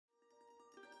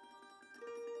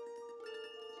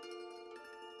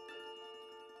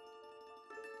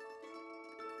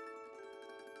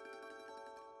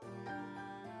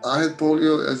I had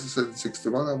polio, as I said, in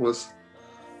 61. I was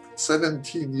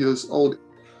 17 years old.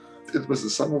 It was a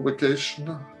summer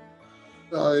vacation.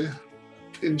 I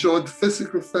enjoyed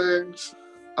physical things.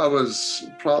 I was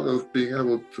proud of being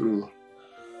able to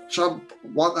jump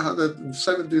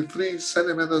 173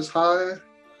 centimeters high.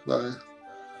 I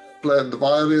played the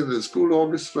violin in the school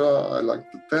orchestra. I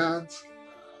liked to dance.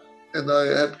 And I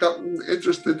had gotten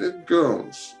interested in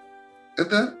girls. And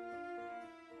then,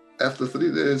 after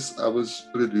 3 days, I was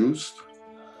reduced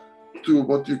to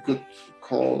what you could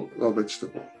call a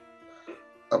vegetable.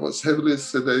 I was heavily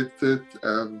sedated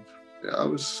and I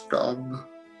was gone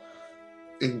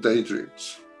in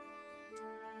daydreams.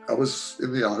 I was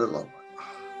in the island.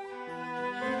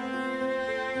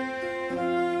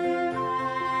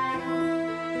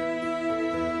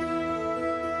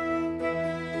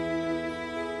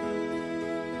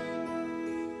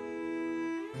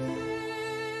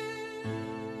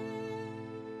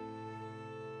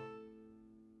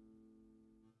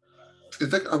 In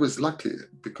fact, I was lucky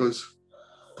because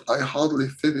I hardly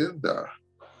fit in there.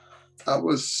 I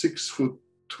was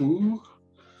 6'2",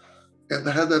 and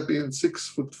had I been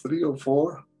 6'3" or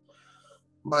 4,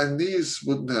 my knees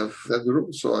wouldn't have had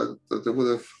room, so they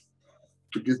would have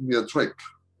to give me a drink,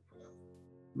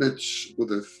 which would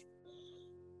have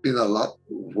been a lot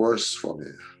worse for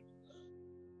me.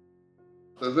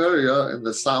 The area in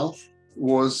the south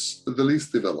was the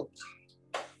least developed,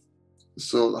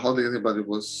 so hardly anybody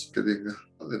was getting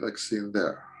the vaccine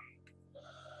there.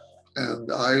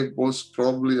 And I was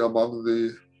probably among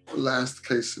the last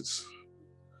cases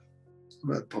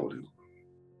who had polio.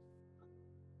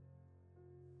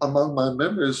 Among my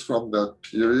memories from that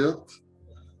period,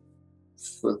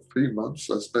 for 3 months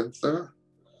I spent there,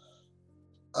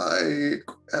 I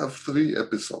have 3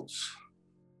 episodes.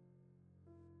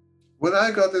 When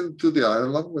I got into the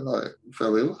island, when I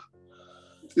fell ill,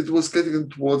 it was getting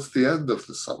towards the end of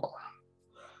the summer.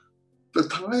 The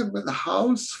time when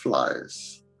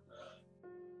houseflies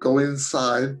go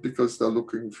inside because they're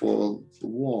looking for the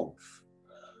warmth.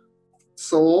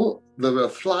 So there were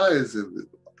flies in the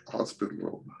hospital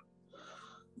room,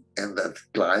 and that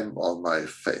climb on my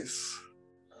face,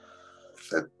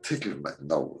 that tickled my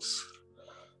nose,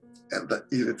 and that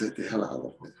irritated the hell out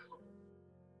of me.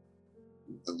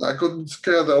 And I couldn't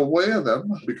scare away of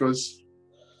them because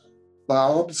my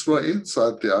arms were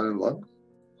inside the iron lung,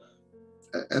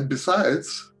 and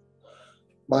besides,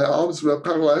 my arms were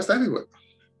paralyzed anyway.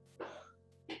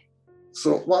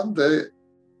 So one day,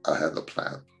 I had a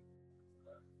plan.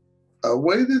 I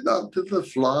waited until the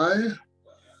fly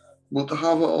would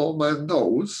hover on my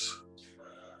nose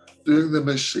during the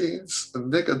machine's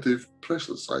negative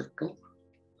pressure cycle,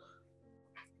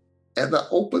 and I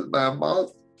opened my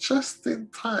mouth just in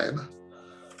time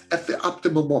at the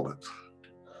optimal moment.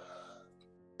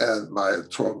 And my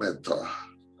tormentor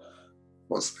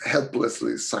was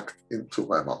helplessly sucked into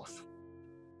my mouth.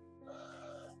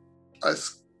 I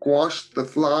squashed the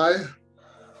fly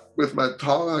with my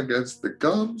tongue against the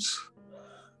gums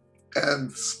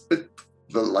and spit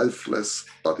the lifeless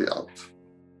body out.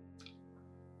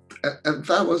 And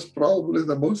that was probably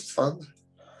the most fun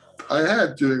I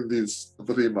had during these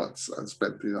 3 months I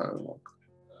spent in Ireland.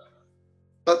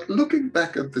 But looking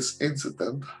back at this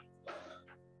incident,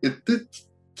 it did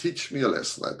teach me a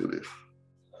lesson, I believe.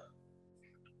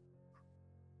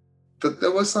 That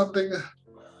there was something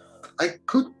I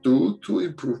could do to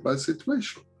improve my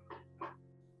situation.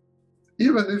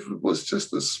 Even if it was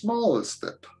just a small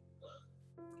step.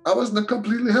 I wasn't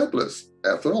completely helpless.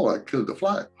 After all, I killed a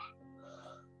fly.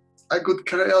 I could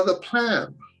carry out a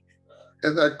plan,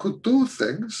 and I could do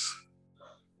things,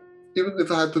 even if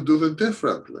I had to do them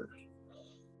differently.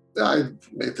 It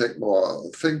may take more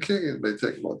thinking, it may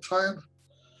take more time,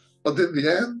 but in the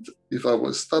end, if I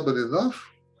was stubborn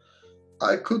enough,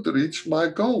 I could reach my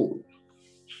goal.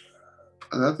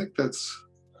 And I think that's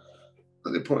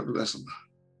an important lesson.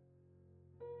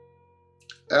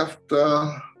 After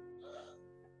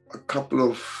a couple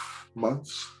of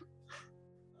months,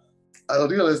 I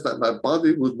realized that my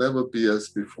body would never be as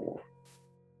before.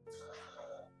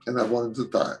 And I wanted to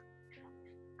die.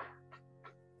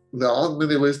 There aren't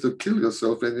many ways to kill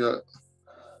yourself when you're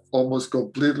almost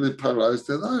completely paralyzed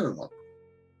in Ireland.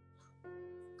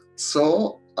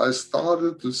 So I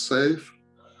started to save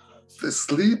the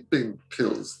sleeping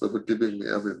pills they were giving me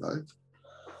every night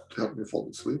to help me fall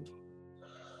asleep.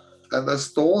 And I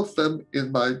stored them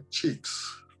in my cheeks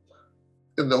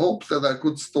in the hope that I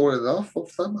could store enough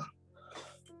of them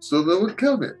so they would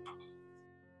kill me.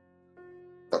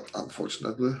 But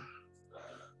unfortunately,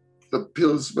 the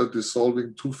pills were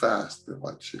dissolving too fast in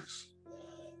my cheeks,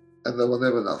 and there were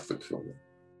never enough to kill me.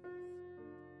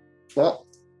 Well,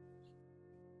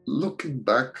 looking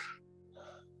back,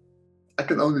 I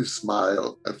can only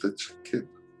smile at the kid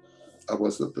I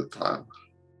was at the time.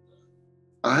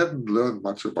 I hadn't learned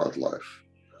much about life,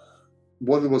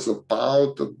 what it was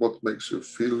about and what makes you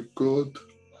feel good.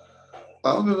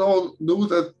 I only knew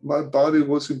that my body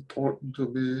was important to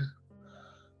me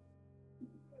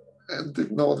and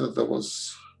didn't know that there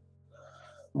was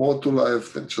more to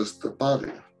life than just the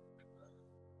body.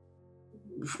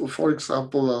 For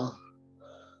example,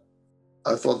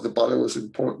 I thought the body was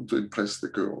important to impress the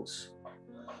girls.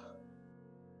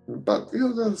 But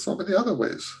there are so many other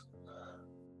ways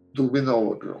to win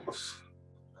over girls.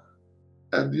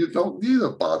 And you don't need a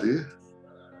body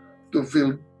to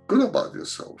feel good about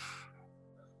yourself.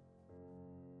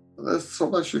 There's so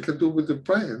much you can do with the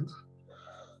brain.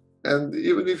 And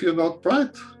even if you're not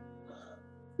bright,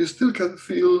 you still can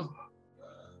feel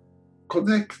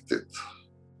connected,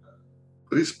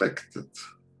 respected.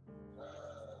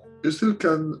 You still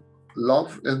can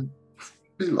love and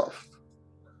be loved.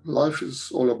 Life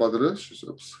is all about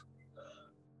relationships.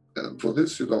 And for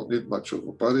this, you don't need much of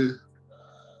a body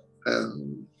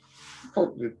and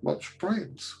don't need much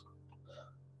brains.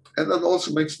 And that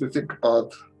also makes me think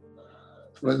about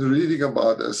when reading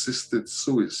about assisted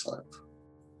suicide.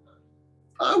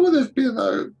 I would have been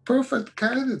a perfect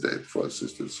candidate for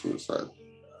assisted suicide.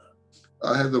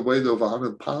 I had a weight of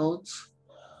 100 pounds,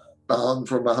 down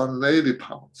from 180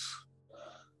 pounds.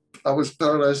 I was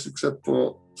paralyzed except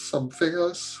for some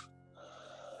fingers,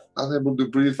 unable to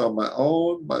breathe on my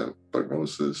own. My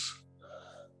prognosis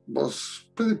was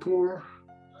pretty poor.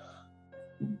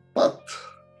 But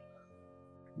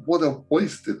what a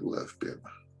waste it would have been.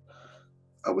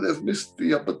 I would have missed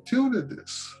the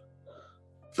opportunities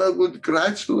that would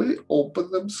gradually open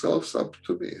themselves up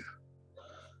to me.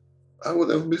 I would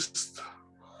have missed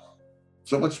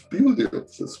so much beauty of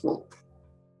this world.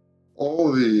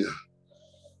 All the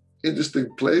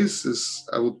interesting places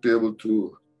I would be able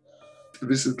to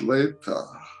visit later.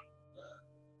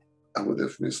 I would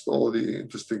have missed all the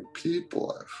interesting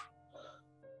people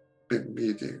I've been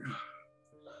meeting.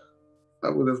 I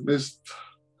would have missed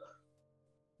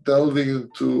delving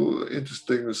into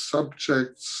interesting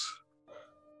subjects,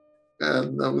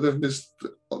 and I would have missed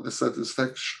all the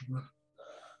satisfaction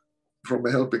from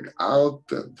helping out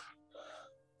and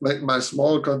make my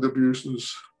small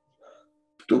contributions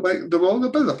to make the world a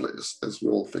better place, as we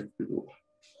all think we do.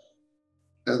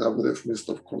 And I would have missed,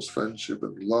 of course, friendship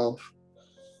and love,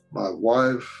 my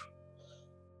wife,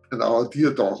 and our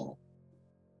dear daughter.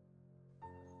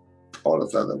 All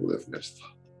of that I would have missed.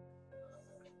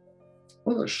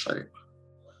 What a shame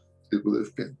it would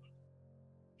have been.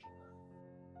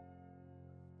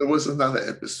 There was another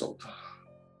episode.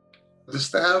 The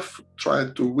staff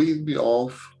tried to wean me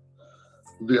off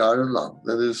the iron lung.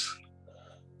 That is,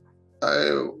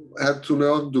 I had to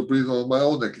learn to breathe on my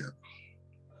own again.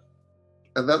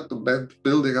 And that meant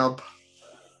building up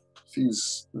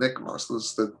these neck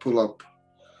muscles that pull up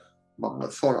my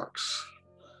thorax,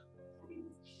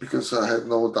 because I had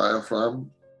no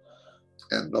diaphragm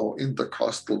and no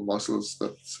intercostal muscles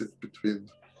that sit between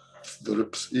the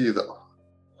ribs either.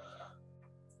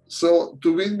 So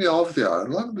to wean me off the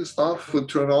iron lung, the staff would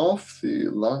turn off the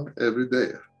lung every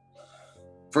day.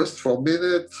 First for a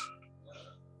minute,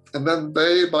 and then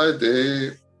day by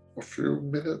day, a few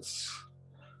minutes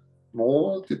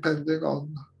more, depending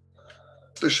on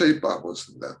the shape I was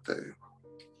in that day.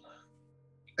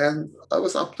 And I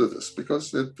was up to this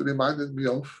because it reminded me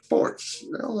of sports.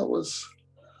 There was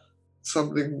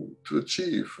something to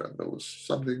achieve, and there was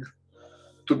something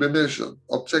to be measured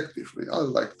objectively. I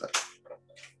liked that.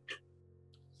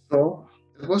 So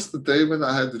it was the day when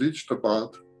I had reached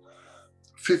about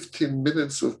 15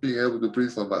 minutes of being able to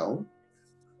breathe on my own.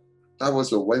 That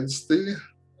was a Wednesday.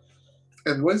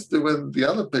 And Wednesday, when the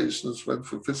other patients went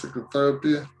for physical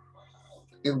therapy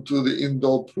into the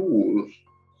indoor pool,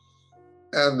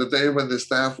 and the day when the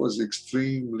staff was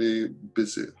extremely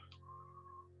busy.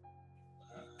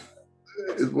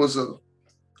 It was a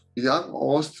young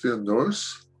Austrian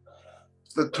nurse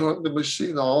that turned the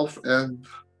machine off, and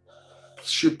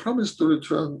she promised to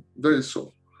return very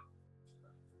soon.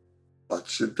 But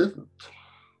she didn't.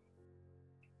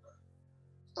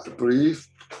 I breathed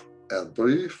and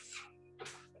breathed,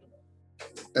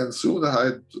 and soon I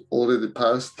had already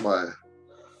passed my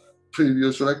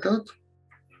previous record,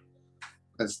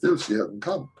 and still she hadn't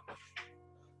come.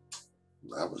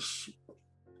 I was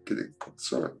getting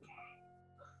concerned.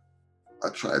 I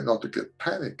tried not to get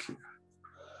panicky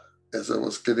as I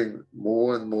was getting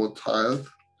more and more tired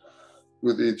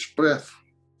with each breath.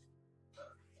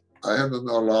 I had an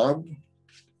alarm,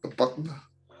 a button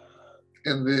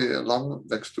in the lung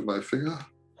next to my finger,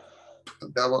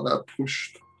 And that one I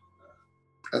pushed.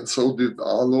 And so did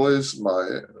Alois,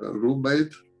 my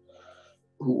roommate,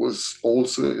 who was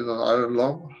also in an iron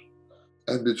lung.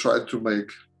 And we tried to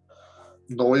make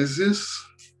noises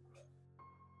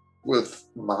with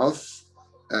mouth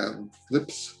and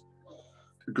lips.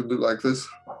 You could do like this.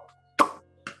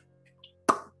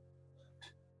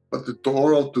 But the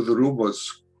door to the room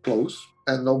was closed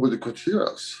and nobody could hear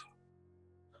us.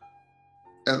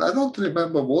 And I don't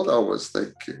remember what I was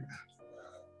thinking.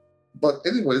 But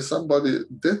anyway, somebody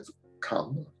did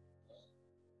come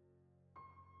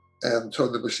and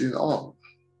turn the machine on.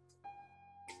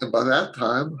 And by that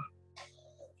time,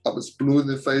 I was blue in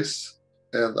the face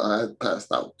and I had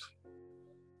passed out.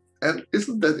 And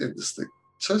isn't that interesting?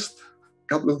 Just a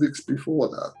couple of weeks before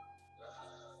that,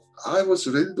 I was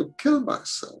ready to kill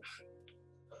myself.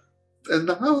 And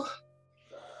now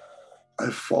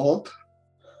I fought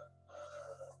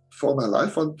for my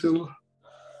life until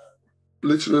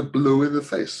literally blue in the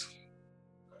face.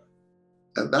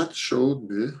 And that showed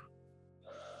me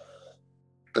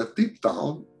that deep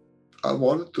down, I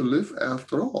wanted to live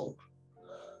after all.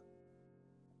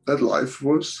 That life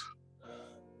was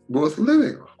worth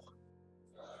living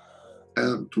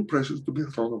and too precious to be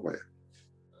thrown away.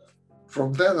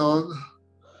 From then on,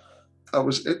 I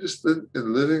was interested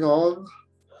in living on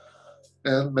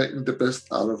and making the best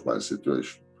out of my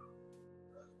situation.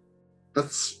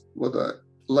 That's what I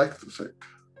like to think.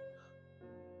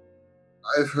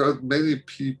 I've heard many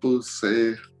people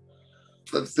say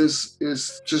that this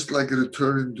is just like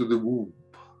returning to the womb.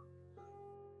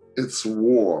 It's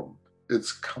warm,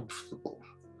 it's comfortable.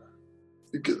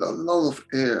 You get a lot of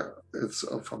air. It's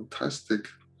a fantastic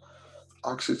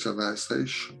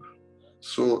oxygenization.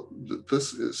 So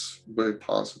this is very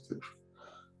positive.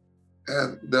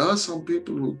 And there are some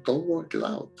people who don't want to get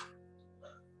out.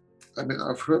 I mean,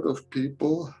 I've heard of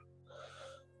people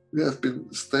who have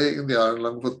been staying in the iron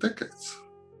lung for decades,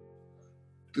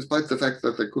 despite the fact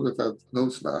that they could have had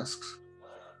nose masks.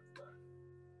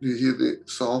 You hear the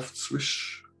soft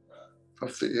swish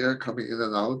of the air coming in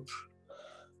and out.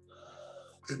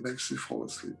 It makes you fall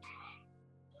asleep.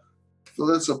 So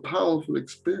that's a powerful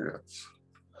experience.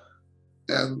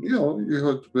 And, you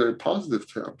heard very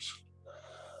positive terms.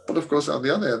 But of course, on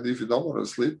the other hand, if you don't want to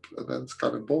sleep, then it's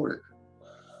kind of boring,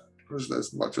 because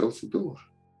there's much else to do.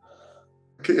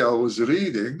 Okay, I was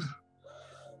reading,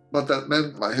 but that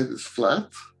meant my head is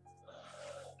flat,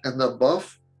 and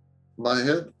above my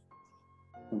head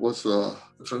was a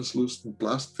translucent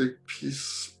plastic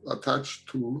piece attached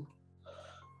to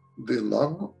the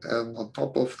lung, and on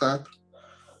top of that,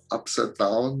 upside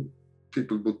down,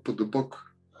 people would put a book.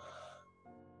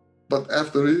 But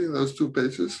after reading those 2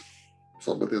 pages,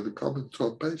 somebody had to come and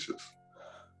turn pages.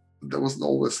 There wasn't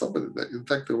always somebody there. In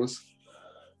fact, there was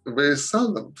very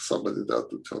seldom somebody there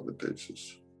to turn the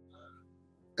pages.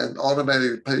 And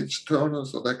automatic page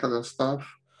turners or that kind of stuff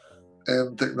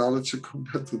and technology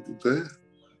compared to today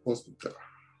wasn't there.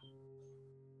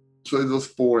 So it was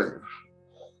boring.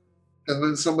 And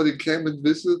when somebody came and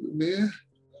visited me,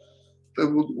 they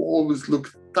would always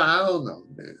look down on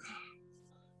me.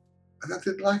 And I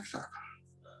didn't like that.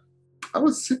 I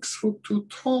was 6'2"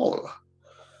 tall.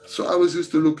 So I was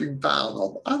used to looking down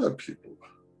on other people.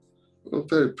 A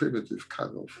very primitive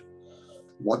kind of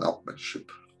one-upmanship.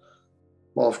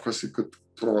 Well, of course, you could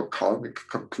draw a karmic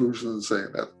conclusion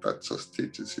saying that just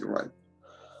teaches you right.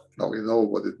 Now we know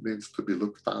what it means to be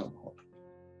looked down on.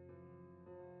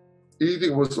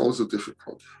 Eating was also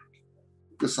difficult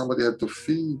because somebody had to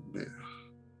feed me.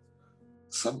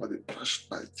 Somebody brushed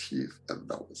my teeth, and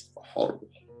that was horrible.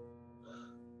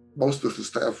 Most of the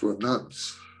staff were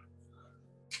nuns.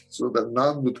 So the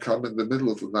nun would come in the middle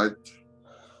of the night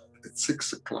at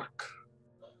 6 o'clock,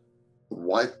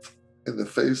 white in the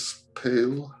face,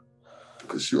 pale,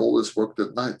 because she always worked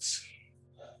at nights.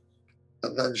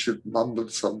 And then she'd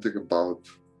mumbled something about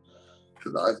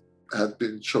that I had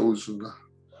been chosen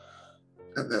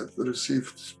and had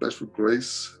received special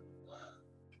grace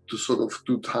to sort of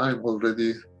do time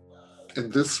already in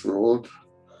this world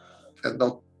and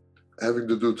not having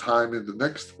to do time in the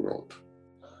next world,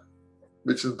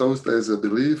 which in those days I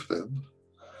believed in,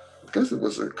 because it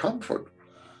was a comfort.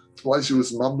 While she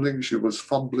was mumbling, she was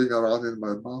fumbling around in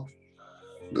my mouth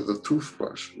with a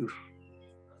toothbrush.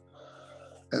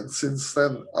 And since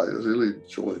then, I really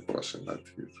enjoy brushing my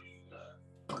teeth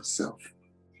myself.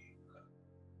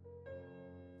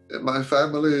 And my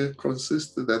family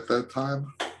consisted at that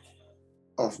time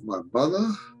of my mother.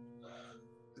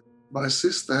 My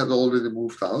sister had already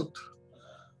moved out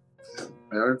and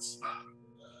married.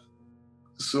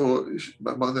 So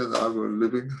my mother and I were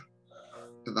living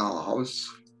in our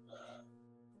house.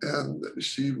 And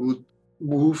she would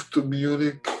moved to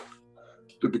Munich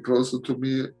to be closer to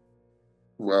me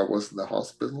where I was in the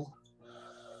hospital.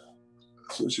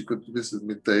 So she could visit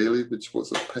me daily, which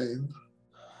was a pain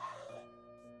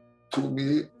to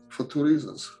me for two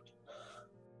reasons.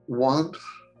 One,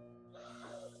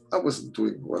 I wasn't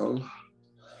doing well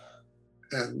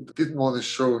and didn't want to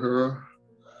show her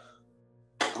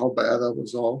how bad I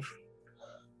was off.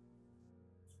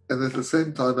 And at the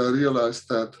same time, I realized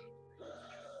that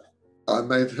I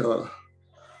made her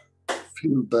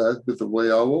feel bad with the way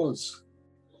I was.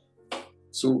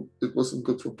 So it wasn't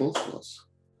good for both of us.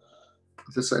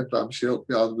 At the same time, she helped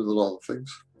me out with a lot of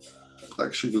things.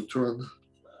 Like she would turn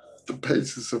the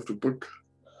pages of the book.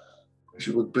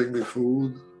 She would bring me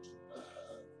food,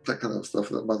 that kind of stuff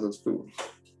that mothers do.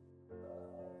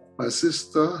 My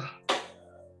sister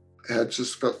had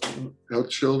just gotten her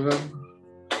children,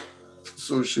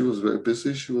 so she was very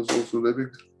busy. She was also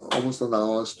living almost an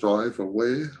hour's drive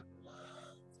away,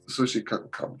 so she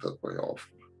couldn't come that way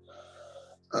often.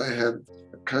 I had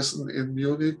a cousin in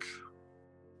Munich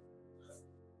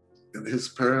and his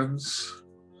parents,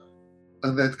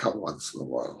 and they'd come once in a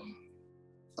while.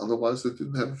 Otherwise, they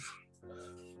didn't have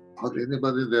hardly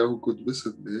anybody there who could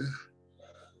visit me.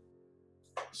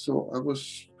 So I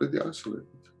was pretty isolated.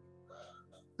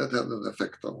 That had an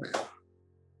effect on me.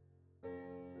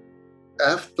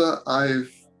 After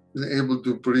I've been able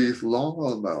to breathe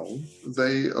longer now,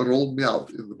 they rolled me out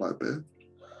into my bed,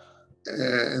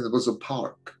 and it was a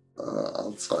park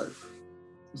outside.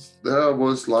 There I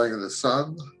was lying in the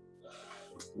sun.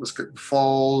 It was getting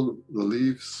fall, the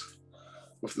leaves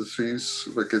of the trees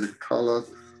were getting colored.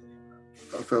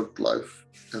 I felt life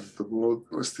and the world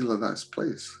was still a nice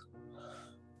place.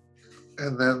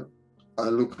 And then I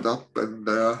looked up, and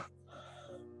there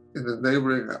in the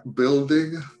neighboring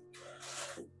building,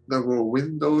 there were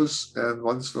windows, and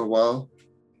once in a while,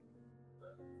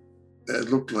 it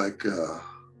looked like a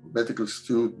medical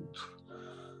student.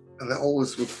 And they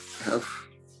always would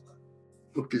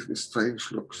give me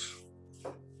strange looks.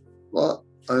 Well,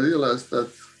 I realized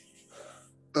that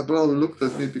they probably looked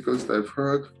at me because they've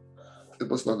heard it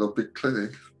was not a big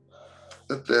clinic,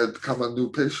 that there had come a new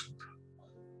patient.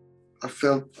 I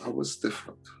felt I was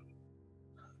different.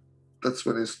 That's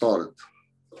when it started.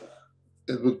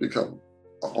 It would become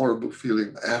a horrible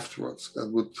feeling afterwards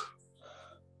and would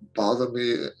bother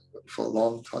me for a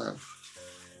long time.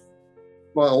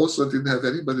 But I also didn't have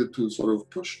anybody to sort of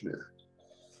push me.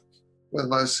 When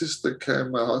my sister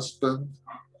came, my husband,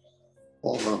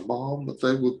 or my mom,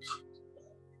 they would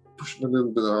push me a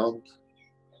little bit around.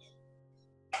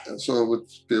 And so I would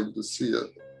be able to see it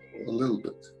a little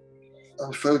bit.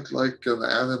 I felt like an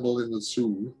animal in the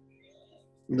zoo,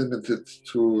 limited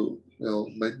to,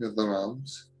 making the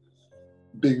rounds,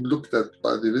 being looked at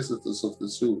by the visitors of the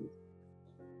zoo.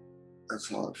 That's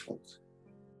how I felt.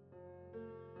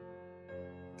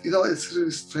 It's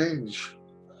really strange.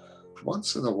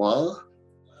 Once in a while,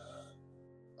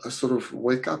 I sort of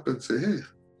wake up and say, hey,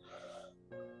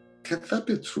 can that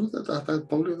be true that I've had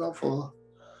polio now for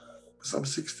some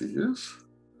 60 years?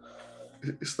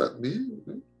 Is that me?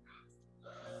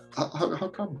 How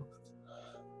come?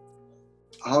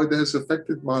 How it has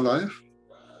affected my life?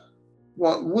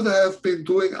 Well, would I have been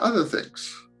doing other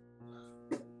things?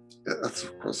 Yeah, that's,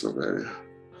 of course,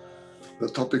 the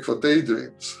topic for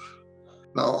daydreams.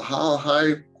 Now, how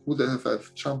high would I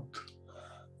have jumped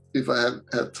if I had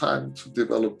had time to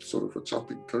develop sort of a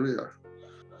jumping career?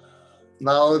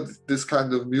 Now, this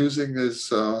kind of musing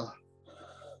is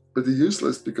pretty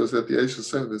useless because at the age of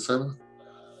 77,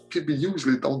 people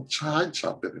usually don't try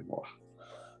jump anymore.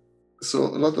 So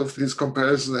a lot of these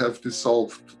comparisons have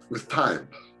dissolved with time.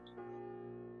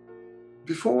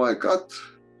 Before I got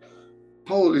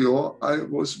polio, I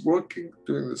was working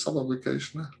during the summer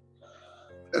vacation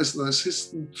as an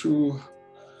assistant to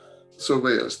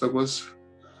surveyors. There was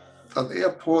an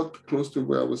airport close to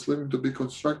where I was living to be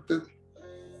constructed,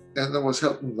 and I was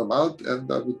helping them out,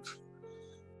 and I would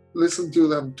listen to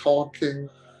them talking,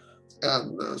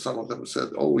 and some of them said,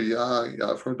 oh yeah,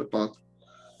 I've heard about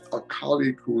a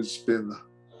colleague who's been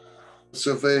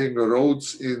surveying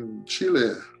roads in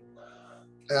Chile,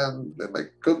 and they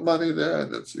make good money there,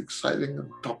 and it's exciting, and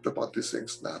talked about these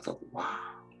things, and I thought, wow,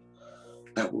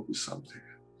 that would be something.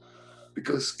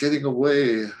 Because getting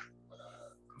away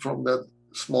from that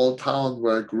small town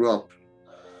where I grew up,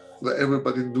 where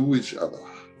everybody knew each other,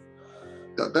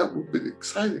 that would be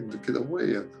exciting to get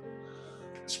away, and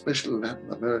especially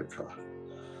Latin America.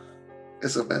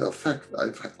 As a matter of fact,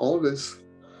 I've always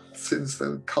since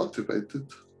then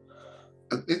cultivated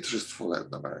an interest for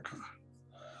Latin America.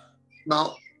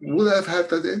 Now, would I have had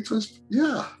that interest?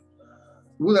 Yeah.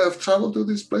 Would I have traveled to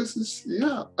these places?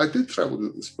 Yeah, I did travel to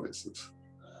these places.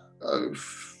 I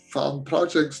found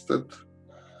projects that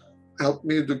helped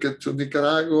me to get to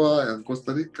Nicaragua and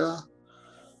Costa Rica,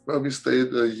 where we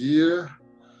stayed a year.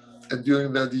 And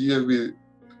during that year, we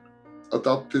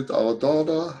adopted our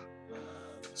daughter.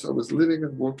 So I was living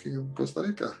and working in Costa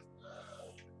Rica.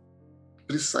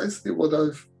 Precisely what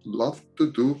I've loved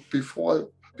to do before I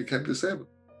became disabled.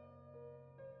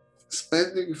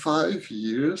 Spending 5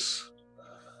 years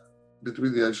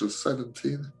between the age of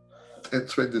 17 and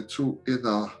 22 in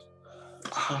a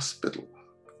hospital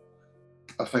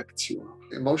affects you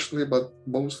emotionally, but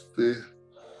mostly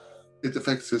it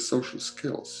affects your social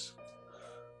skills.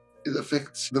 It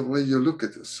affects the way you look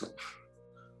at yourself.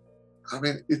 I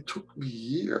mean, it took me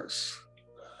years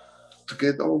to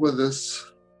get over this,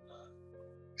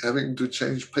 having to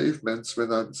change pavements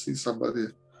when I see somebody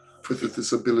with a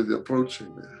disability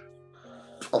approaching me,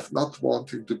 of not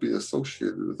wanting to be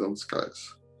associated with those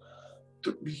guys. It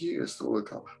took me years to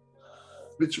overcome,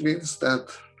 which means that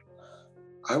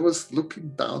I was looking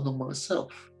down on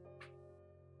myself.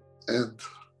 And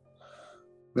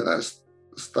when I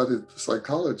studied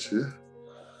psychology,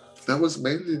 that was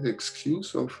mainly an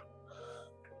excuse of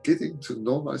getting to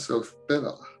know myself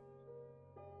better.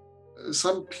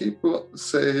 Some people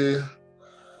say,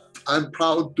 I'm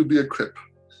proud to be a Crip.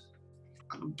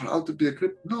 I'm proud to be a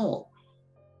Crip. No,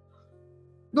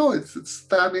 it's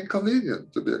damn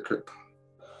inconvenient to be a Crip.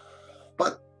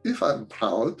 But if I'm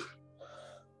proud,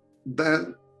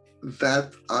 then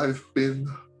that I've been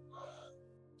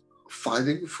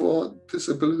fighting for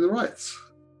disability rights,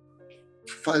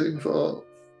 fighting for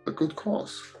a good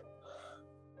cause,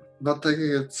 not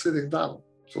taking it sitting down,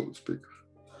 so to speak.